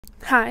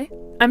Hi,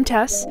 I'm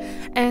Tess,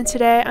 and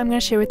today I'm going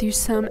to share with you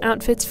some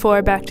outfits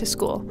for back to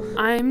school.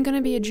 I'm going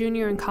to be a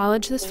junior in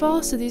college this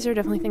fall, so these are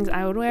definitely things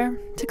I would wear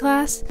to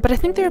class, but I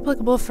think they're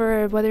applicable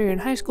for whether you're in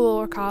high school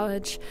or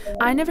college.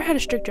 I never had a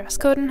strict dress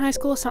code in high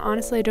school, so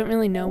honestly I don't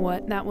really know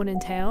what that would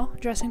entail,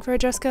 dressing for a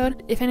dress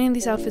code. If any of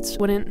these outfits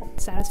wouldn't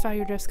satisfy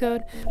your dress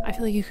code, I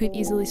feel like you could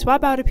easily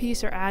swap out a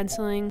piece or add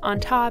something on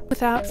top.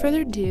 Without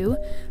further ado,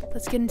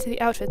 let's get into the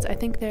outfits. I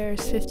think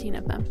there's 15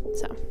 of them,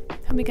 so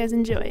hope you guys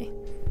enjoy.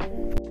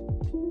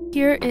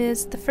 Here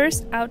is the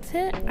first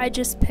outfit. I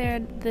just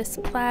paired this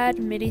plaid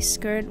midi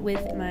skirt with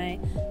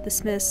the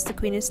Smiths The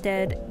Queen Is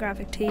Dead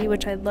graphic tee,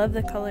 which I love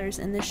the colors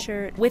in this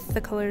shirt with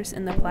the colors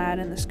in the plaid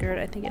and the skirt.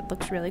 I think it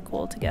looks really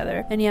cool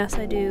together. And yes,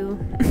 I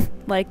do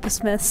like the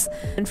Smiths.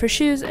 And for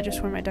shoes, I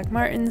just wore my Doc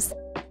Martens.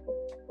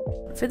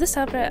 For this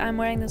outfit, I'm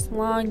wearing this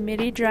long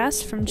midi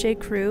dress from J.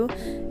 Crew,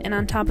 and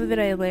on top of it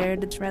I layered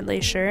this red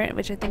lace shirt,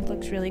 which I think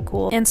looks really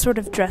cool and sort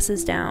of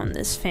dresses down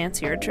this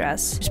fancier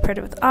dress. Just paired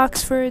it with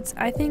Oxfords.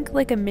 I think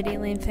like a midi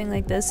lane thing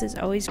like this is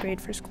always great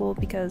for school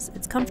because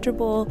it's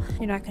comfortable.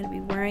 You're not going to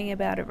be worrying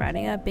about it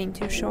riding up being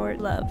too short.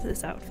 Love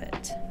this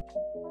outfit.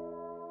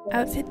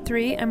 Outfit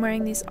 3, I'm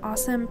wearing these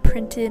awesome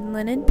printed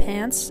linen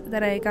pants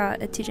that I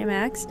got at TJ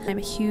Maxx. I'm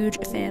a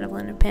huge fan of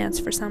linen pants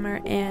for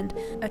summer and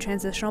a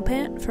transitional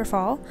pant for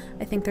fall.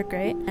 I think they're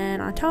great. And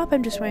on top,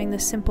 I'm just wearing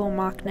this simple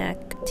mock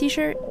neck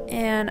t-shirt,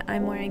 and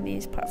I'm wearing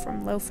these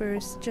platform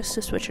loafers just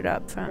to switch it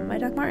up from my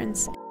Doc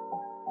Martens.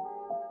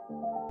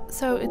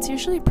 So it's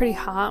usually pretty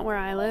hot where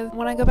I live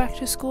when I go back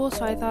to school,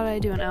 so I thought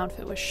I'd do an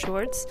outfit with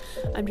shorts.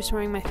 I'm just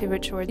wearing my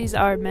favorite shorts. These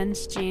are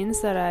men's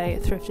jeans that I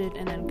thrifted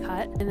and then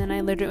cut, and then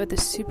I layered it with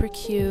this super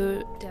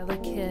cute,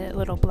 delicate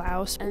little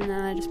blouse, and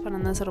then I just put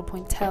on this little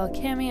pointelle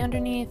cami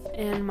underneath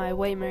and my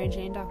white Mary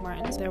Jane Doc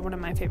Martens. They're one of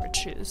my favorite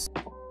shoes.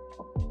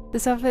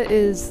 This outfit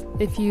is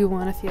if you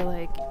want to feel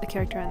like a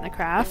character in The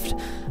Craft.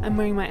 I'm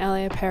wearing my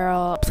LA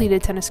Apparel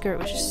pleated tennis skirt,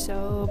 which is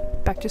so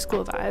back to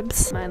school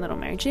vibes. My little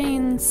Mary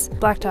Janes,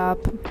 black top,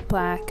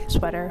 black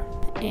sweater,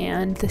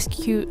 and this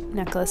cute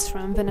necklace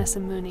from Vanessa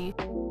Mooney.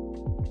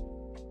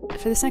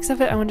 For this next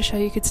outfit, I wanted to show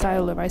you could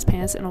style low-rise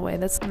pants in a way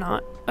that's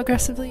not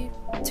aggressively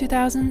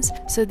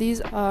 2000s. So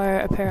these are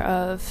a pair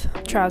of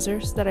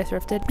trousers that I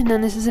thrifted, and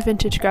then this is a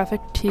vintage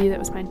graphic tee that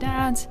was my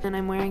dad's, and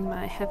I'm wearing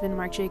my Heaven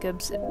Marc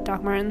Jacobs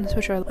Doc Martens,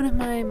 which are one of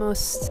my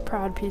most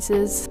proud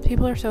pieces.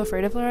 People are so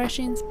afraid of low-rise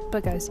jeans,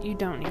 but guys, you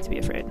don't need to be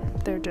afraid.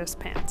 They're just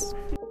pants.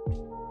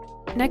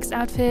 Next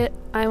outfit,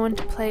 I want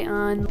to play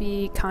on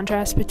the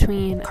contrast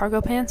between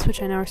cargo pants,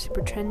 which I know are super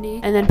trendy,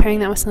 and then pairing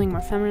that with something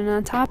more feminine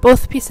on top.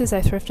 Both pieces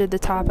I thrifted. The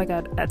top I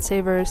got at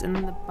Savers, and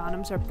the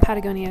bottoms are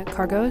Patagonia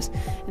cargos,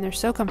 and they're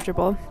so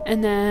comfortable.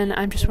 And then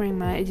I'm just wearing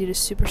my Adidas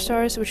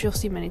Superstars, which you'll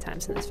see many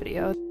times in this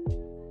video.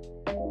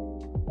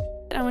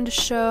 I wanted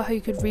to show how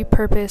you could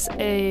repurpose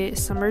a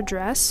summer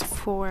dress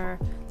for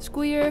the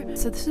school year.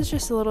 So this is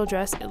just a little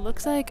dress. It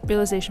looks like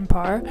Realization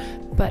Par,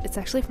 but it's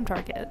actually from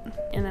Target.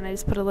 And then I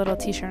just put a little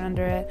t-shirt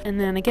under it. And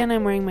then again,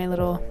 I'm wearing my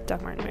little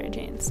Doc Marten Mary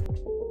Janes.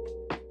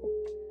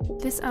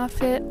 This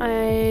outfit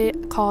I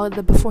call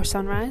the Before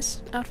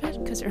Sunrise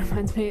outfit because it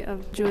reminds me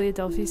of Julia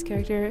Delpy's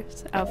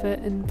character's outfit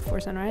in Before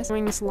Sunrise. I'm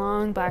wearing this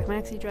long black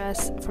maxi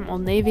dress from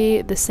Old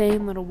Navy, the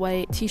same little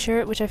white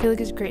t-shirt, which I feel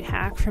like is a great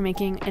hack for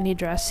making any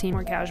dress seem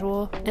more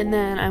casual. And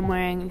then I'm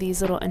wearing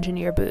these little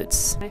engineer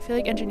boots. I feel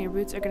like engineer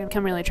boots are going to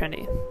become really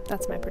trendy.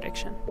 That's my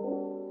prediction.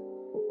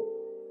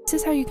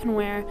 This is how you can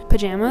wear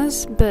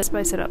pajamas, but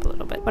spice it up a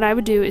little bit. What I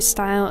would do is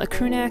style a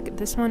crew neck.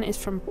 This one is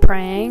from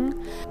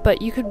Prang, but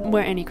you could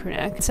wear any crew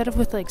neck. Instead of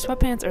with like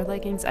sweatpants or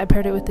leggings, I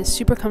paired it with this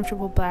super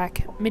comfortable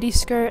black midi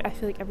skirt. I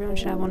feel like everyone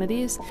should have one of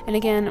these. And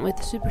again, with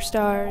the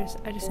Superstars,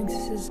 I just think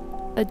this is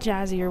a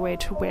jazzier way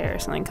to wear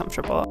something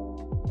comfortable.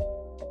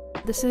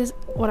 This is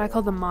what I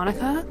call the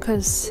Monica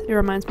because it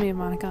reminds me of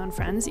Monica on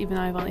Friends, even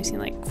though I've only seen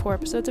like 4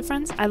 episodes of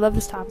Friends. I love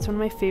this top. It's one of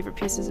my favorite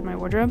pieces in my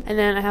wardrobe. And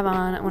then I have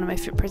on one of my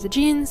favorite pairs of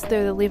jeans.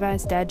 They're the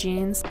Levi's dad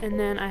jeans. And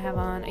then I have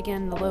on,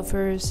 again, the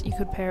loafers. You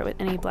could pair it with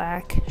any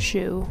black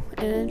shoe.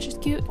 And it's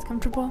just cute. It's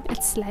comfortable.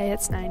 It's slay.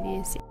 It's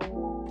 90s.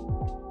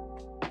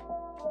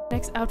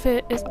 Next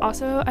outfit is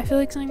also, I feel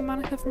like something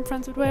Monica from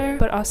Friends would wear,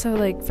 but also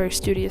like very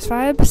studious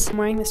vibes. I'm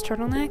wearing this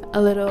turtleneck,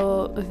 a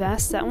little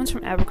vest. That one's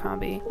from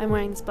Abercrombie. I'm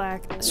wearing this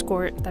black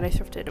skirt that I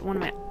thrifted at one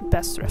of my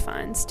best thrift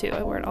finds too.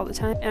 I wear it all the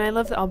time. And I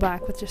love the all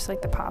black with just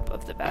like the pop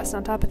of the vest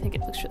on top. I think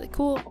it looks really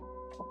cool.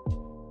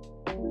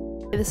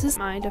 This is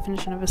my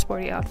definition of a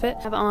sporty outfit.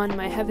 I have on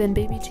my Heaven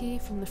baby tee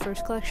from the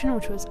first collection,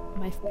 which was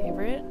my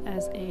favorite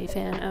as a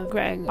fan of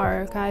Greg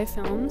Archive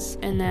films.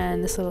 And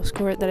then this little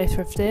skirt that I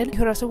thrifted. You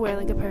could also wear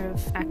like a pair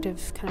of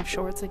active kind of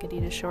shorts, like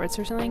Adidas shorts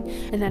or something.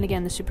 And then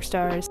again, the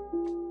Superstars.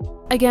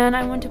 Again,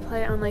 I want to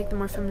play on like the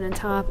more feminine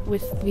top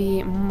with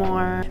the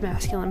more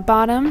masculine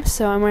bottom.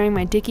 So I'm wearing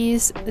my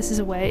Dickies. This is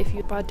a way, if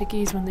you bought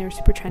Dickies when they were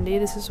super trendy,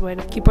 this is a way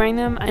to keep wearing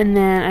them. And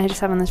then I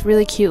just have on this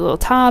really cute little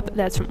top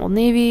that's from Old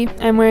Navy.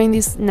 I'm wearing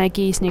these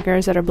Nike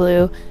sneakers that are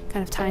blue,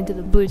 kind of tied to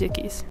the blue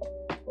Dickies.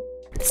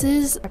 This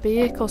is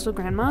Preppy Coastal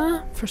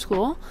Grandma for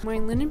school. I'm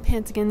wearing linen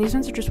pants again. These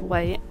ones are just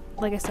white.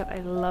 like I said, I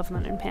love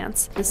linen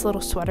pants. This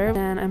little sweater,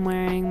 and I'm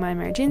wearing my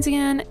Mary Janes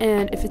again,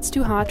 and if it's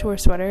too hot to wear a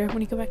sweater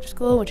when you go back to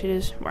school, which it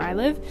is where I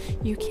live,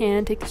 you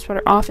can take the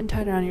sweater off and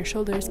tie it around your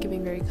shoulders,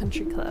 giving very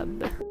country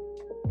club.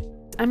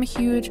 I'm a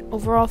huge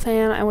overall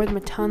fan. I wore them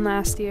a ton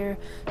last year,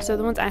 so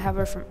the ones I have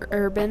are from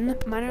Urban.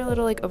 Mine are a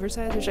little like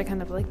oversized, which I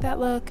kind of like that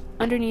look.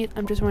 Underneath,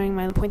 I'm just wearing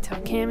my pointe-tail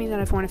cami that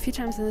I've worn a few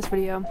times in this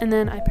video, and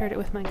then I paired it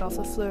with my Golf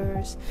Le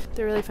Fleurs.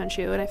 They're a really fun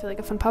shoe, and I feel like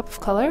a fun pop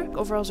of color.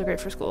 Overalls are great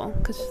for school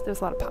because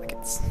there's a lot of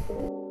pockets.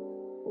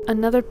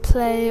 Another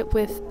play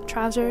with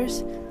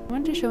trousers. I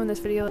wanted to show in this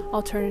video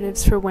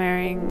alternatives for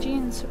wearing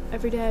jeans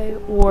every day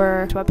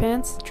or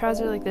sweatpants.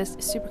 Trouser like this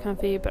is super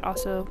comfy but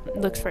also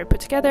looks very put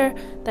together.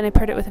 Then I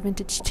paired it with a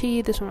vintage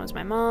tee. This one was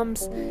my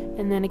mom's.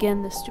 And then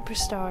again, the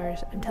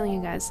Superstars. I'm telling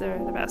you guys,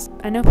 they're the best.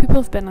 I know people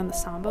have been on the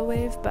Samba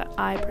wave, but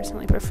I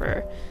personally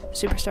prefer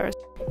Superstars.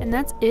 And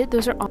that's it.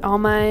 Those are all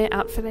my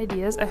outfit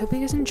ideas. I hope you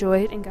guys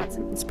enjoyed and got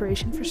some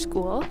inspiration for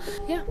school.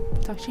 Yeah,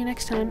 talk to you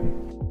next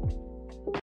time.